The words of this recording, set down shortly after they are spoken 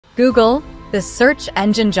Google, the search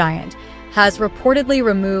engine giant, has reportedly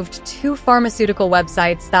removed 2 pharmaceutical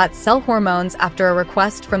websites that sell hormones after a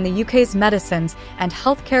request from the UK's Medicines and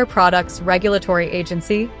Healthcare Products Regulatory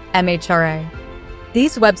Agency, MHRA.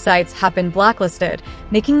 These websites have been blacklisted,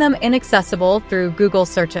 making them inaccessible through Google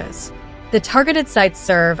searches. The targeted sites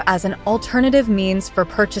serve as an alternative means for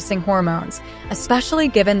purchasing hormones, especially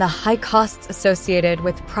given the high costs associated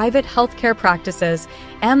with private healthcare practices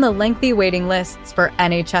and the lengthy waiting lists for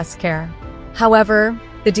NHS care. However,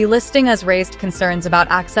 the delisting has raised concerns about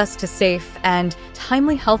access to safe and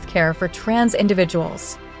timely healthcare for trans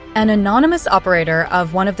individuals. An anonymous operator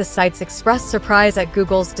of one of the sites expressed surprise at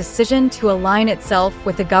Google's decision to align itself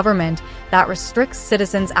with a government that restricts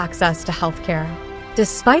citizens' access to healthcare.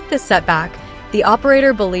 Despite this setback, the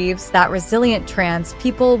operator believes that resilient trans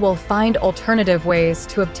people will find alternative ways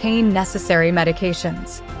to obtain necessary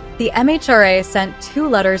medications. The MHRA sent 2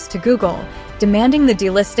 letters to Google, demanding the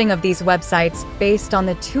delisting of these websites based on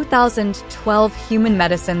the 2012 Human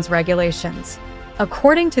Medicines regulations.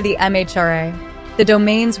 According to the MHRA, the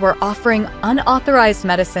domains were offering unauthorized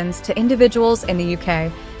medicines to individuals in the UK,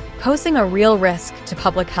 posing a real risk to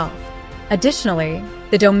public health. Additionally,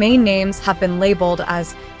 the domain names have been labeled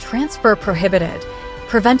as transfer prohibited,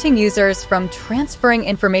 preventing users from transferring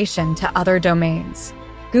information to other domains.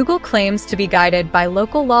 Google claims to be guided by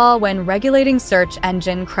local law when regulating search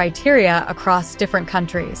engine criteria across different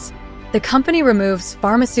countries. The company removes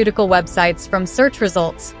pharmaceutical websites from search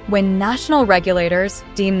results when national regulators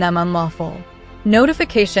deem them unlawful.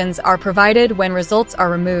 Notifications are provided when results are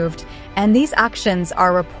removed, and these actions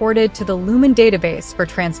are reported to the Lumen database for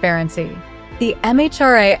transparency. The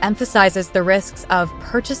MHRA emphasizes the risks of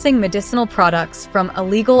purchasing medicinal products from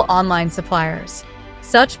illegal online suppliers.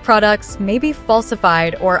 Such products may be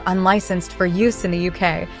falsified or unlicensed for use in the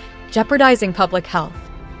UK, jeopardizing public health.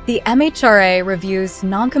 The MHRA reviews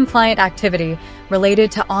non-compliant activity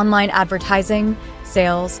related to online advertising,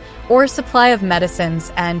 sales, or supply of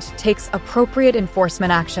medicines and takes appropriate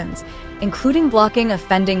enforcement actions, including blocking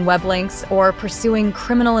offending web links or pursuing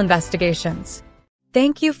criminal investigations.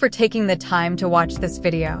 Thank you for taking the time to watch this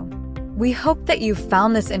video. We hope that you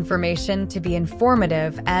found this information to be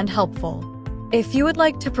informative and helpful. If you would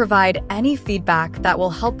like to provide any feedback that will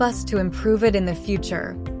help us to improve it in the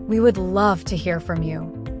future, we would love to hear from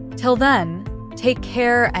you. Till then, take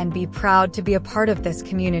care and be proud to be a part of this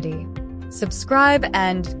community. Subscribe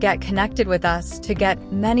and get connected with us to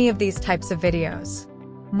get many of these types of videos.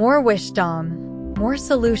 More wisdom, more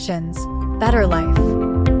solutions, better life.